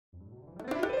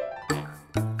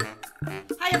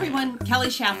everyone, Kelly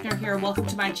Shaffner here. Welcome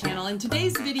to my channel. In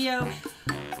today's video,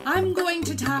 I'm going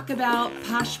to talk about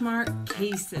Poshmark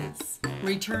Cases,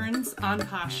 returns on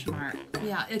Poshmark.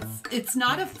 Yeah, it's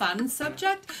not a fun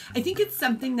subject. I think it's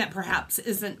something that perhaps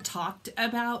isn't talked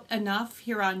about enough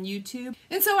here on YouTube.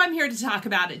 And so I'm here to talk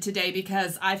about it today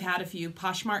because I've had a few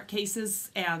Poshmark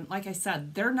cases, and like I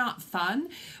said, they're not fun,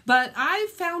 but I've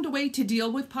found a way to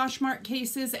deal with Poshmark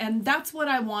cases, and that's what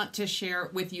I want to share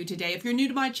with you today. If you're new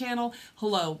to my channel,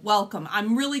 hello, welcome.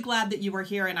 I'm really glad that you are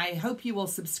here, and I hope you will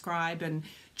subscribe and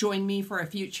join me for a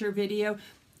future video.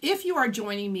 If you are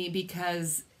joining me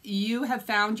because you have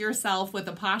found yourself with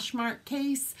a Poshmark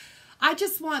case,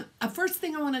 first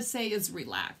thing I want to say is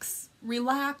relax.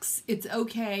 Relax, it's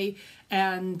okay,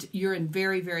 and you're in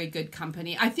very, very good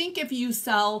company. I think if you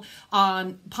sell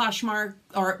on Poshmark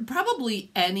or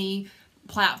probably any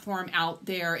platform out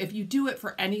there, if you do it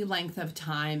for any length of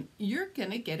time, you're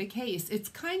gonna get a case. It's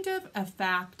kind of a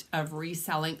fact of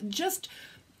reselling. Just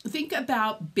think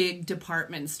about big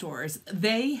department stores.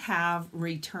 They have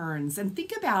returns. And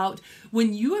think about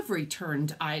when you have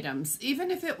returned items, even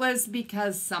if it was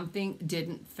because something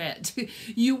didn't fit.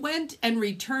 You went and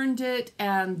returned it,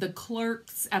 and the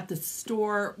clerks at the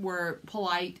store were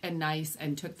polite and nice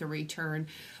and took the return.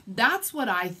 That's what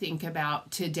I think about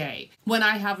today. When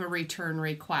I have a return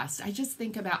request, I just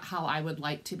think about how I would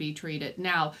like to be treated.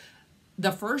 Now,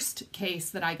 the first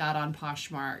case that I got on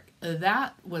Poshmark,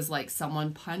 that was like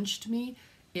someone punched me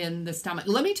in the stomach.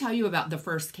 Let me tell you about the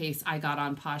first case I got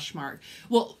on Poshmark.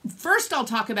 Well, first I'll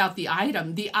talk about the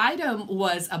item. The item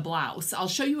was a blouse. I'll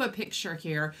show you a picture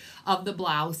here of the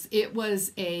blouse. It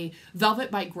was a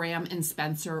Velvet by Graham and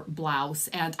Spencer blouse,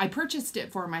 and I purchased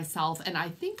it for myself, and I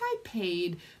think I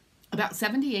paid about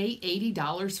 $78,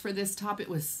 $80 for this top.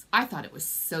 I thought it was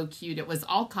so cute. It was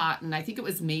all cotton. I think it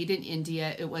was made in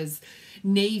India. It was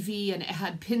navy, and it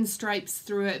had pinstripes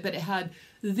through it, but it had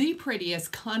the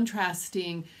prettiest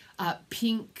contrasting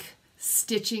pink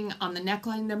stitching on the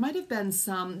neckline. There might have been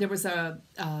there was a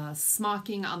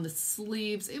smocking on the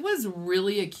sleeves. It was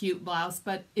really a cute blouse,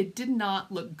 but it did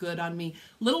not look good on me.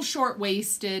 Little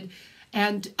short-waisted,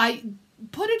 and I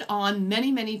put it on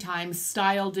many, many times,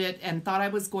 styled it, and thought I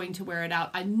was going to wear it out.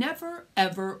 I never,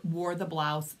 ever wore the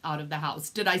blouse out of the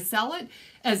house. Did I sell it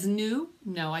as new?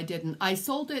 No, I didn't. I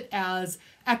sold it as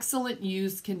excellent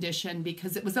used condition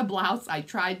because it was a blouse I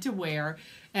tried to wear,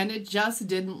 and it just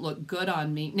didn't look good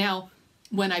on me. Now,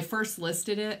 when I first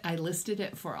listed it, I listed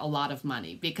it for a lot of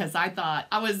money because I thought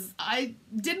I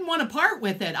didn't want to part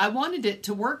with it. I wanted it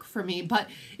to work for me, but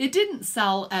it didn't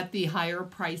sell at the higher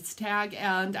price tag,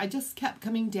 and I just kept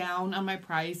coming down on my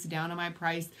price, down on my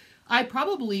price. I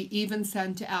probably even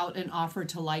sent out an offer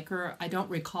to Liker, I don't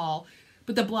recall,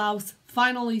 but the blouse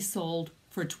finally sold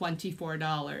for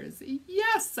 $24.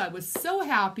 Yes, I was so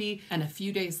happy, and a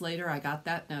few days later I got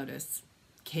that notice.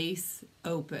 Case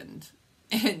opened.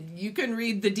 And you can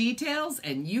read the details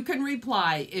and you can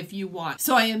reply if you want.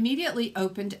 So I immediately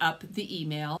opened up the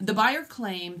email. The buyer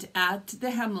claimed at the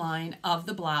hemline of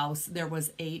the blouse there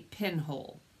was a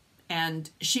pinhole. And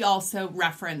she also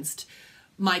referenced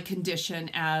my condition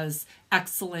as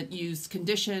excellent used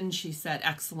condition. She said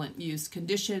excellent used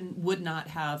condition, would not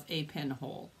have a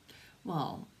pinhole.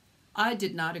 Well, I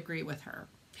did not agree with her.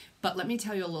 But let me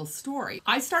tell you a little story.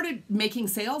 I started making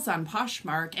sales on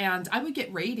Poshmark, and I would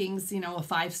get ratings, a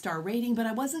 5-star rating, but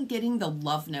I wasn't getting the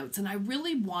love notes, and I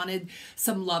really wanted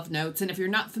some love notes. And if you're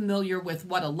not familiar with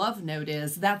what a love note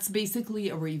is, that's basically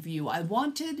a review. I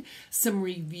wanted some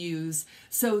reviews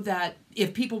so that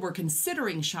if people were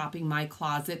considering shopping my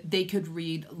closet, they could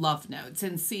read love notes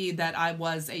and see that I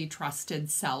was a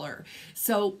trusted seller.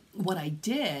 So what I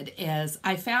did is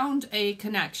I found a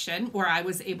connection where I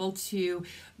was able to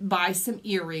buy some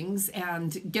earrings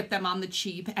and get them on the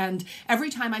cheap. And every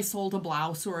time I sold a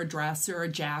blouse or a dress or a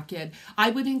jacket,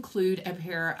 I would include a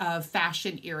pair of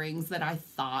fashion earrings that I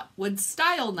thought would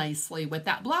style nicely with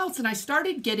that blouse. And I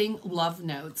started getting love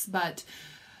notes, but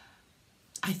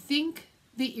I think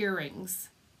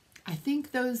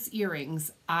those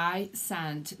earrings I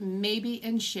sent, maybe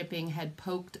in shipping, had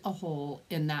poked a hole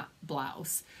in that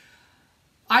blouse.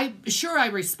 I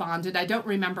responded. I don't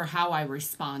remember how I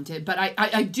responded, but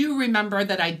I do remember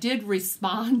that I did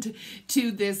respond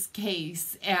to this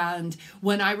case. And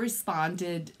when I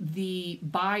responded, the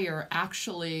buyer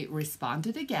actually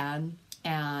responded again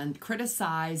and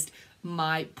criticized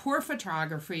my poor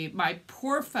photography, my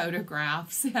poor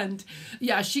photographs. And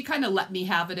yeah, she kind of let me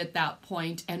have it at that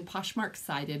point, and Poshmark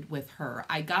sided with her.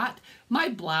 I got my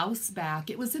blouse back.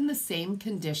 It was in the same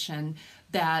condition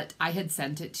that I had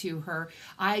sent it to her.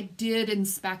 I did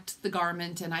inspect the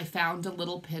garment and I found a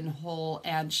little pinhole,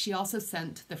 and she also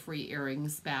sent the free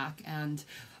earrings back. And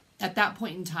at that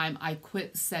point in time, I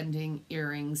quit sending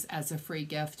earrings as a free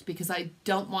gift because I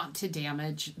don't want to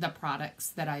damage the products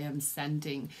that I am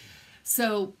sending.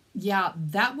 So yeah,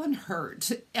 that one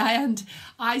hurt. And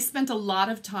I spent a lot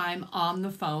of time on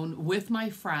the phone with my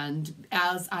friend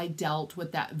as I dealt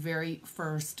with that very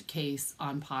first case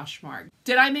on Poshmark.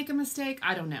 Did I make a mistake?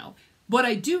 I don't know. What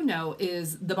I do know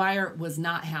is the buyer was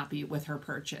not happy with her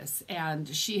purchase, and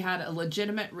she had a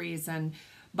legitimate reason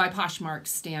by Poshmark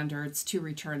standards to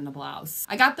return the blouse.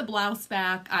 I got the blouse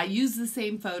back. I used the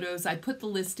same photos. I put the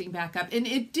listing back up, and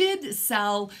it did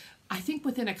sell, I think,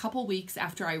 within a couple weeks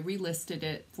after I relisted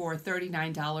it for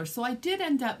 $39. So I did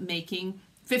end up making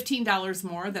 $15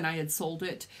 more than I had sold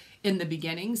it in the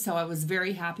beginning. So I was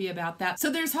very happy about that. So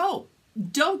there's hope.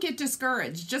 Don't get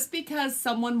discouraged. Just because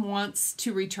someone wants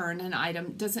to return an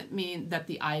item doesn't mean that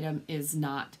the item is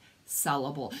not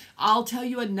sellable. I'll tell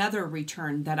you another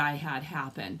return that I had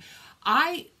happen.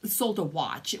 I sold a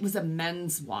watch. It was a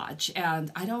men's watch, and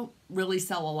I don't really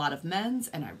sell a lot of men's,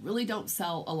 and I really don't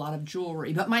sell a lot of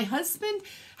jewelry. But my husband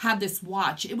had this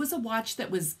watch. It was a watch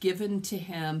that was given to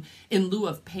him in lieu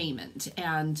of payment.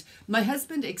 And my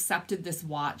husband accepted this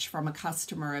watch from a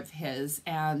customer of his.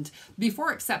 And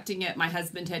before accepting it, my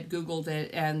husband had Googled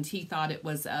it, and he thought it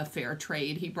was a fair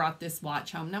trade. He brought this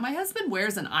watch home. Now, my husband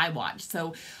wears an iWatch,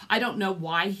 so I don't know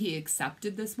why he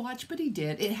accepted this watch, but he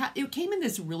did. It came in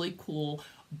this really cool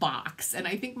box, and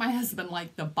I think my husband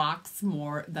liked the box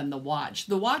more than the watch.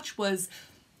 The watch was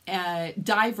a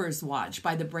diver's watch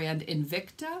by the brand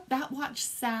Invicta. That watch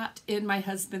sat in my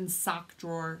husband's sock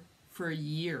drawer for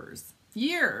years.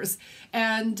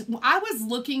 And I was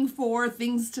looking for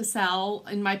things to sell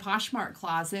in my Poshmark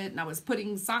closet, and I was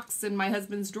putting socks in my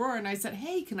husband's drawer, and I said,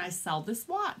 hey, can I sell this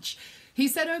watch? He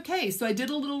said, okay. So I did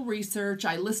a little research.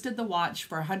 I listed the watch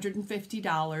for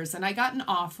 $150, and I got an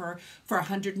offer for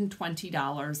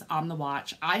 $120 on the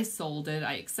watch. I sold it.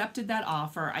 I accepted that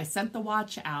offer. I sent the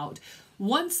watch out.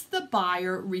 Once the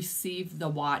buyer received the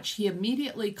watch, he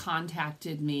immediately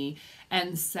contacted me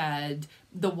and said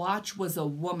the watch was a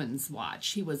woman's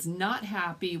watch. He was not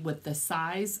happy with the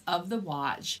size of the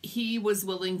watch. He was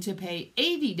willing to pay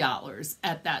 $80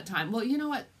 at that time. Well, you know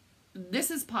what? This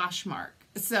is Poshmark.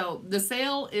 So the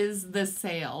sale is the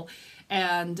sale.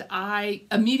 And I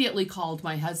immediately called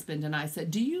my husband and I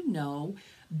said, do you know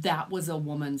that was a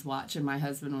woman's watch? And my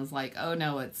husband was like, oh,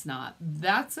 no, it's not.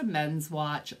 That's a men's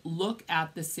watch. Look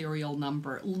at the serial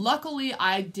number. Luckily,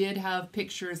 I did have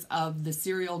pictures of the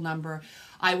serial number.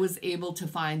 I was able to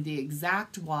find the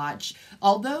exact watch.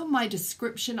 Although my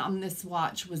description on this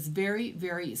watch was very,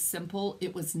 very simple,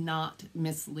 it was not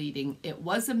misleading. It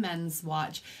was a men's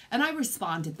watch, and I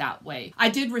responded that way. I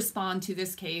did respond to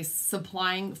this case,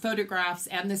 supplying photographs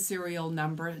and the serial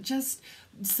number, just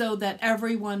so that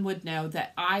everyone would know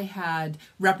that I had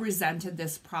represented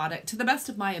this product to the best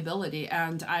of my ability,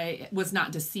 and I was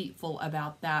not deceitful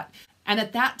about that. And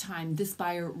at that time, this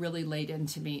buyer really laid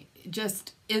into me.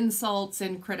 Just insults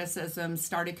and criticisms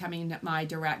started coming my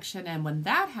direction. And when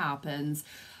that happens,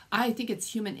 I think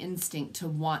it's human instinct to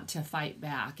want to fight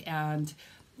back. And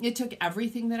it took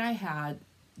everything that I had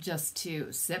just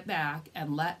to sit back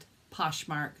and let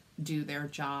Poshmark do their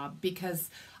job, because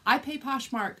I pay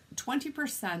Poshmark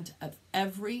 20% of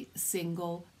every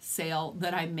single sale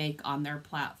that I make on their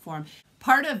platform.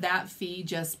 Part of that fee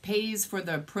just pays for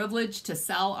the privilege to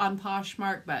sell on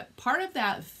Poshmark, but part of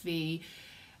that fee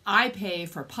I pay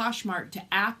for Poshmark to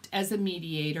act as a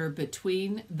mediator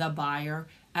between the buyer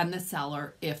and the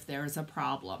seller if there's a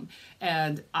problem.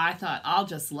 And I thought, I'll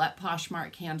just let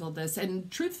Poshmark handle this.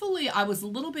 And truthfully, I was a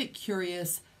little bit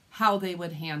curious how they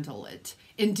would handle it.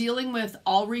 In dealing with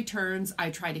all returns, I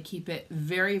try to keep it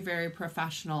very, very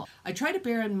professional. I try to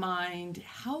bear in mind,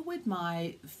 how would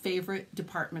my favorite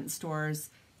department stores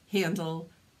handle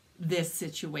this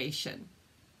situation?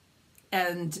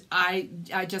 And I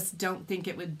just don't think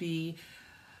it would be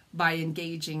by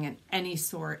engaging in any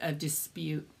sort of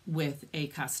dispute with a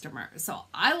customer. So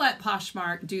I let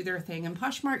Poshmark do their thing, and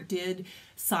Poshmark did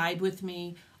side with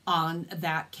me on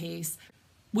that case,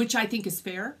 which I think is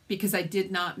fair because I did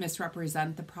not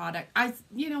misrepresent the product.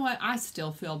 You know what? I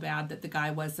still feel bad that the guy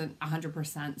wasn't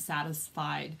 100%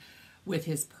 satisfied with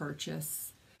his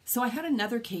purchase. So I had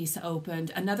another case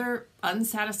opened, another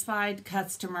unsatisfied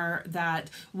customer that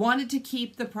wanted to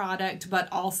keep the product but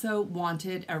also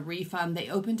wanted a refund. They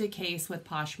opened a case with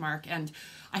Poshmark, and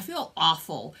I feel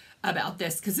awful about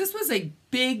this because this was a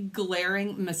big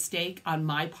glaring mistake on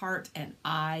my part and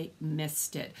I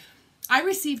missed it. I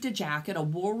received a jacket, a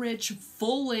Woolrich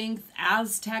full-length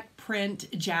Aztec print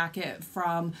jacket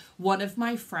from one of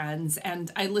my friends,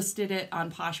 and I listed it on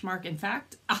Poshmark. In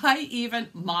fact, I even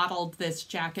modeled this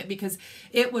jacket because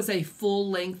it was a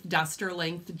full-length,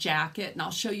 duster-length jacket, and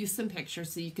I'll show you some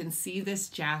pictures so you can see this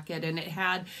jacket. And it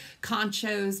had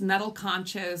conchos, metal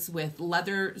conchos with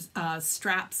leather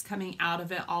straps coming out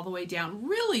of it all the way down.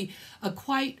 Really a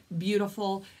quite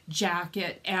beautiful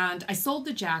jacket, and I sold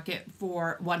the jacket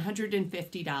for $150.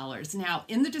 Now,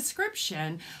 in the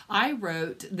description, I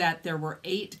wrote that there were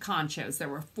 8 conchos. There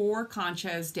were 4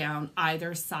 conchos down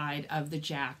either side of the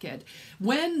jacket.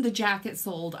 When the jacket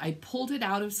sold, I pulled it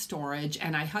out of storage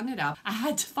and I hung it up. I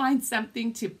had to find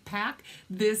something to pack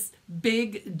this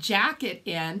big jacket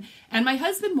in, and my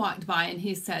husband walked by and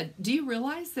he said, "Do you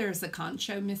realize there's a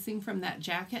concho missing from that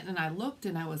jacket?" And I looked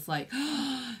and I was like,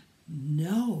 oh,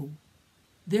 no.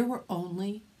 There were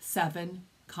only 7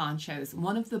 conchos.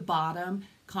 One of the bottom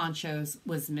conchos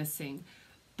was missing.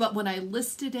 But when I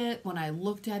listed it, when I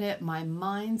looked at it, my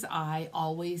mind's eye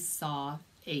always saw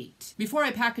 8. Before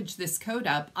I packaged this coat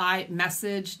up, I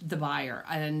messaged the buyer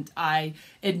and I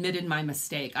admitted my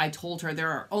mistake. I told her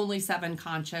there are only 7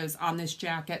 conchos on this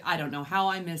jacket. I don't know how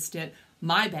I missed it.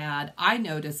 My bad. I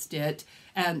noticed it,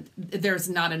 and there's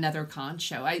not another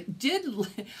concho. I did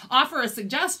offer a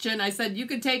suggestion. I said you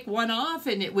could take one off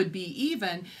and it would be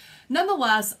even.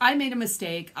 Nonetheless, I made a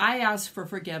mistake. I asked for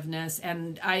forgiveness,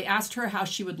 and I asked her how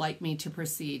she would like me to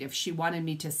proceed, if she wanted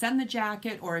me to send the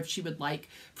jacket or if she would like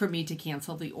for me to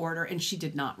cancel the order, and she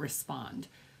did not respond.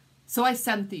 So I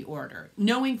sent the order,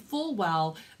 knowing full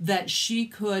well that she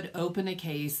could open a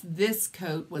case. This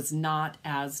coat was not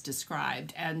as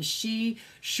described. And she,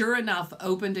 sure enough,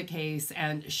 opened a case,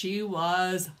 and she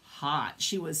was hot.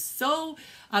 She was so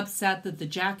upset that the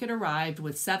jacket arrived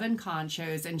with 7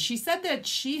 conchos, and she said that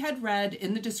she had read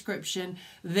in the description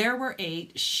there were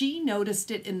 8. She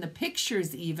noticed it in the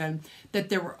pictures even that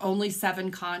there were only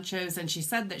 7 conchos, and she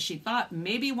said that she thought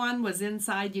maybe one was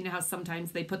inside. You know how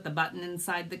sometimes they put the button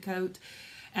inside the coat?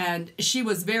 And she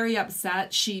was very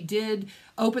upset. She did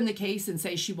open the case and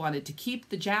say she wanted to keep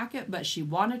the jacket, but she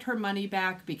wanted her money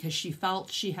back because she felt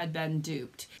she had been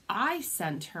duped. I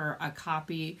sent her a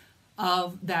copy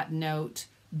of that note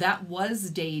that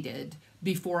was dated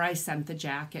before I sent the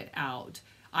jacket out.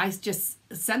 I just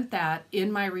sent that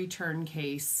in my return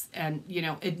case and,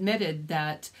 admitted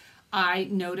that I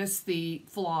noticed the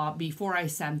flaw before I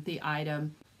sent the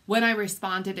item. When I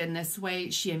responded in this way,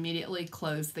 she immediately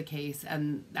closed the case,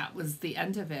 and that was the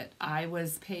end of it. I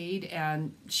was paid,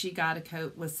 and she got a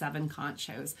coat with 7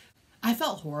 conchos. I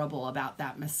felt horrible about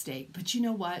that mistake, but you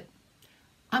know what?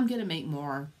 I'm going to make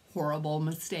more horrible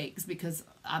mistakes because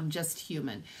I'm just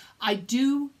human. I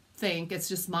do think it's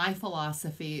just my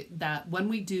philosophy that when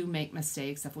we do make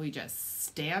mistakes, if we just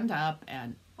stand up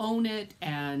and own it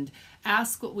and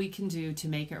ask what we can do to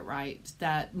make it right,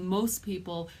 that most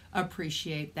people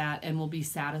appreciate that and will be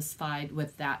satisfied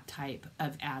with that type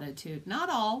of attitude. Not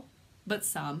all, but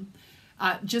some.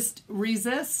 Just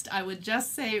resist. I would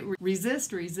just say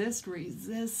resist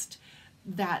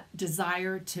that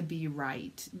desire to be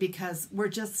right, because we're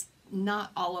just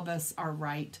not all of us are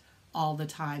right all the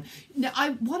time. Now,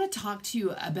 I want to talk to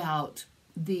you about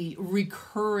the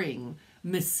recurring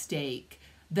mistake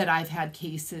that I've had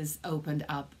cases opened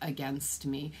up against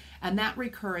me. And that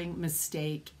recurring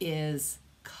mistake is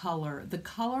color. The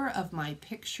color of my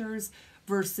pictures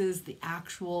versus the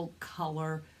actual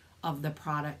color of the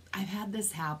product. I've had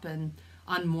this happen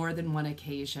on more than one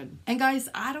occasion. And guys,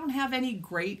 I don't have any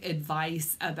great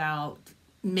advice about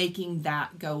making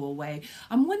that go away.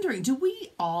 I'm wondering, do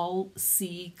we all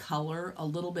see color a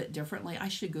little bit differently? I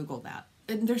should Google that.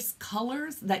 And there's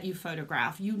colors that you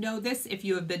photograph. You know this if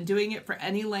you have been doing it for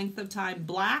any length of time.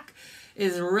 Black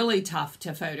is really tough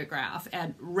to photograph,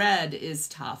 and red is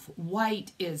tough.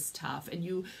 White is tough.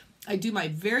 And I do my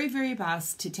very, very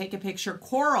best to take a picture.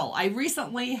 Coral. I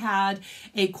recently had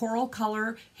a coral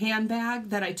color handbag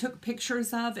that I took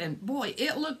pictures of, and boy,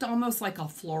 it looked almost like a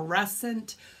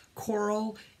fluorescent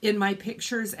coral in my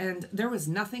pictures, and there was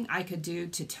nothing I could do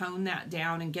to tone that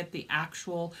down and get the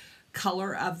actual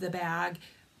color of the bag.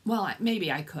 Well,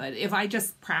 maybe I could if I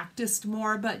just practiced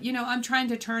more, but you know, I'm trying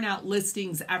to turn out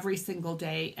listings every single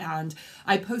day, and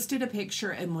I posted a picture,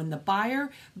 and when the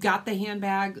buyer got the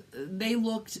handbag, they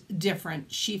looked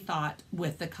different, she thought,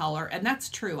 with the color. And that's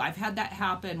true. I've had that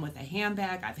happen with a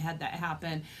handbag. I've had that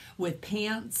happen with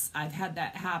pants. I've had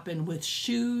that happen with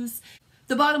shoes.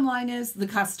 The bottom line is the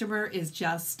customer is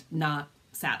just not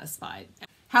satisfied.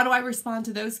 How do I respond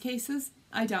to those cases?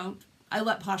 I don't. I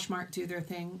let Poshmark do their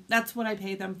thing. That's what I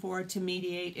pay them for, to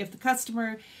mediate. If the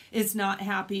customer is not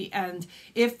happy, and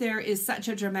if there is such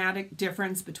a dramatic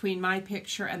difference between my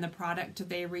picture and the product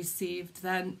they received,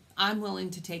 then I'm willing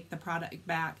to take the product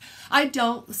back. I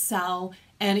don't sell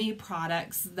any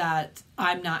products that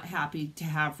I'm not happy to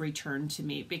have returned to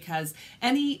me, because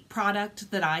any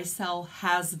product that I sell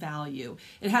has value.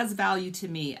 It has value to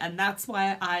me, and that's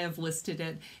why I have listed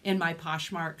it in my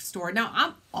Poshmark store. Now,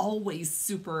 I'm always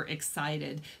super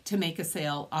excited to make a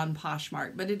sale on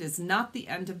Poshmark, but it is not the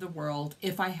end of the world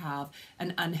if I have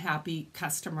an unhappy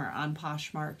customer on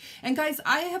Poshmark. And guys,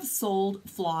 I have sold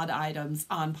flawed items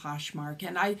on Poshmark,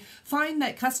 and I find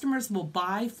that customers will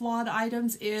buy flawed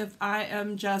items if I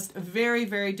am just very,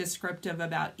 very descriptive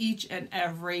about each and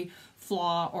every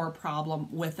flaw or problem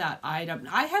with that item.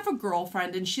 I have a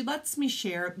girlfriend, and she lets me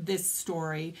share this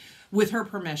story with her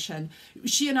permission.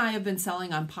 She and I have been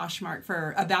selling on Poshmark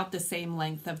for about the same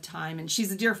length of time, and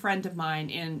she's a dear friend of mine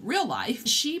in real life.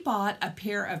 She bought a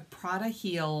pair of Prada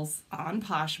heels on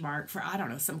Poshmark for, I don't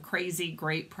know, some crazy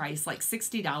great price, like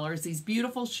 $60, these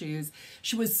beautiful shoes.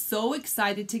 She was so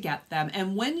excited to get them,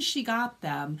 and when she got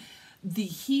them, the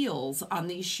heels on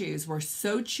these shoes were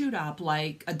so chewed up,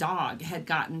 like a dog had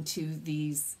gotten to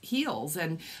these heels.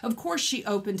 And of course she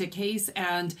opened a case,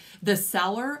 and the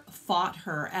seller fought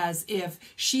her as if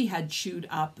she had chewed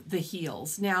up the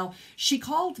heels. Now, she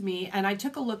called me, and I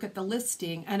took a look at the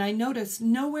listing, and I noticed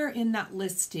nowhere in that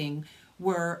listing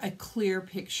were a clear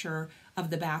picture of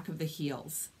the back of the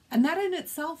heels. And that in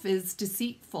itself is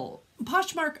deceitful.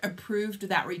 Poshmark approved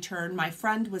that return. My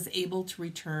friend was able to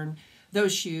return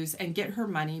those shoes and get her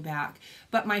money back.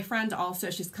 But my friend also,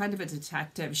 she's kind of a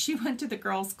detective. She went to the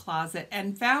girl's closet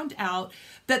and found out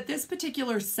that this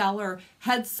particular seller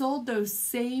had sold those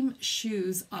same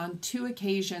shoes on 2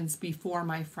 occasions before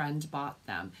my friend bought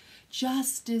them.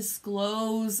 Just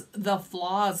disclose the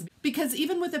flaws, because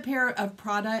even with a pair of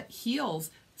Prada heels,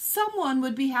 someone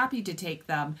would be happy to take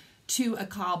them to a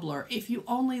cobbler if you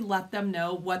only let them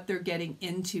know what they're getting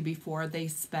into before they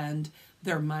spend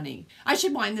their money. I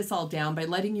should wind this all down by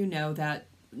letting you know that,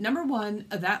 number one,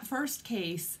 that first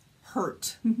case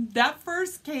hurt. That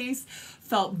first case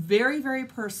felt very, very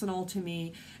personal to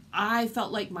me. I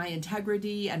felt like my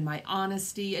integrity and my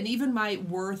honesty and even my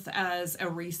worth as a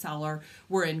reseller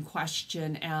were in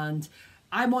question, and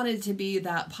I wanted to be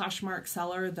that Poshmark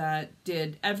seller that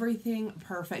did everything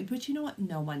perfect. But you know what?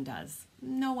 No one does.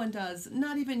 No one does.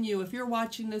 Not even you. If you're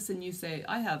watching this and you say,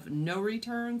 I have no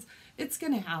returns, it's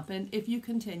going to happen. If you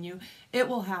continue, it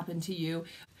will happen to you.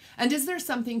 And is there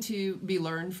something to be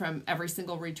learned from every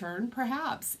single return?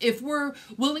 Perhaps. If we're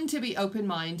willing to be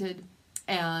open-minded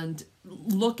and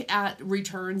look at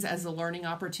returns as a learning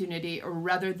opportunity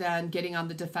rather than getting on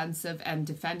the defensive and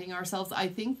defending ourselves, I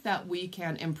think that we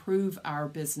can improve our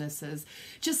businesses,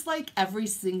 just like every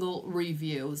single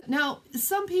review. Now,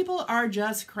 some people are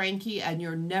just cranky and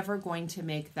you're never going to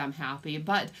make them happy,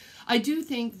 but I do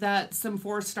think that some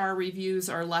 4-star reviews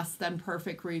or less than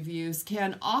perfect reviews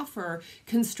can offer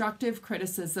constructive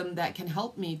criticism that can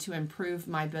help me to improve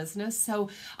my business.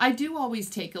 So I do always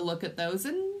take a look at those,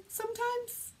 and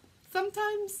sometimes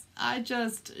I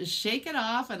just shake it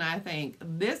off and I think,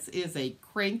 this is a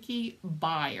cranky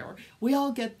buyer. We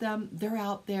all get them. They're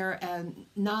out there, and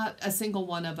not a single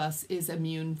one of us is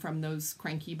immune from those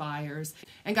cranky buyers.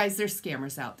 And guys, there's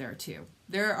scammers out there too.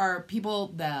 There are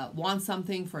people that want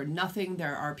something for nothing.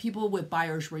 There are people with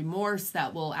buyer's remorse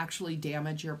that will actually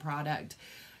damage your product.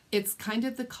 It's kind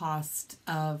of the cost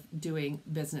of doing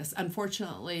business.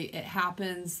 Unfortunately, it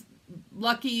happens.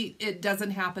 Lucky it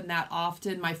doesn't happen that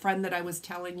often. My friend that I was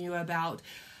telling you about,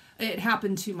 it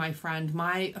happened to my friend.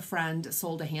 My friend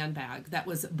sold a handbag that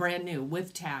was brand new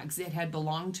with tags. It had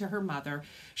belonged to her mother.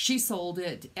 She sold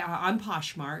it on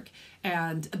Poshmark,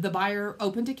 and the buyer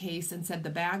opened a case and said the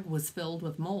bag was filled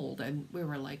with mold. And we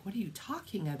were like, what are you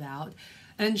talking about?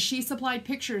 And she supplied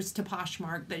pictures to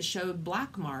Poshmark that showed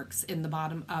black marks in the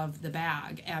bottom of the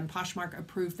bag, and Poshmark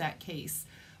approved that case.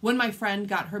 When my friend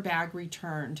got her bag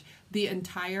returned, the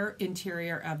entire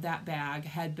interior of that bag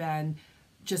had been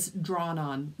just drawn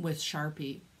on with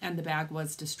Sharpie, and the bag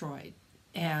was destroyed.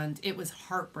 And it was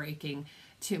heartbreaking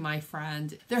to my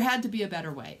friend. There had to be a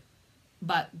better way,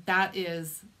 but that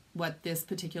is what this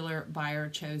particular buyer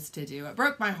chose to do. It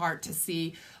broke my heart to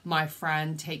see my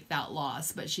friend take that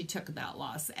loss, but she took that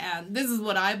loss. And this is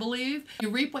what I believe. You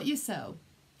reap what you sow.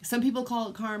 Some people call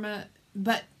it karma,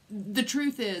 but the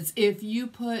truth is, if you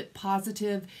put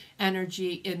positive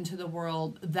energy into the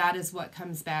world, that is what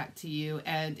comes back to you.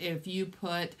 And if you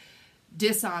put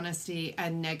dishonesty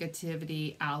and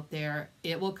negativity out there,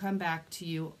 it will come back to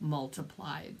you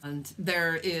multiplied. And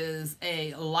there is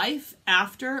a life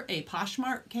after a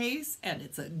Poshmark case, and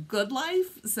it's a good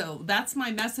life. So that's my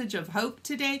message of hope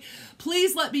today.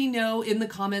 Please let me know in the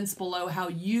comments below how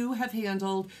you have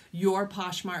handled your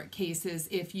Poshmark cases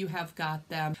if you have got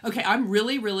them. Okay, I'm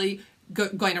really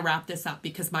going to wrap this up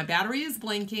because my battery is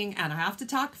blinking and I have to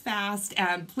talk fast.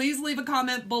 And please leave a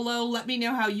comment below. Let me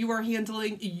know how you are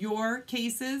handling your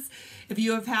cases, if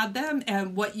you have had them,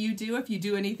 and what you do, if you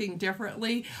do anything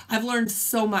differently. I've learned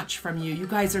so much from you. You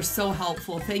guys are so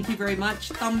helpful. Thank you very much.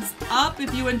 Thumbs up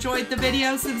if you enjoyed the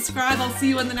video. Subscribe. I'll see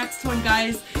you in the next one,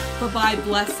 guys. Bye-bye.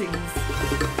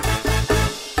 Blessings.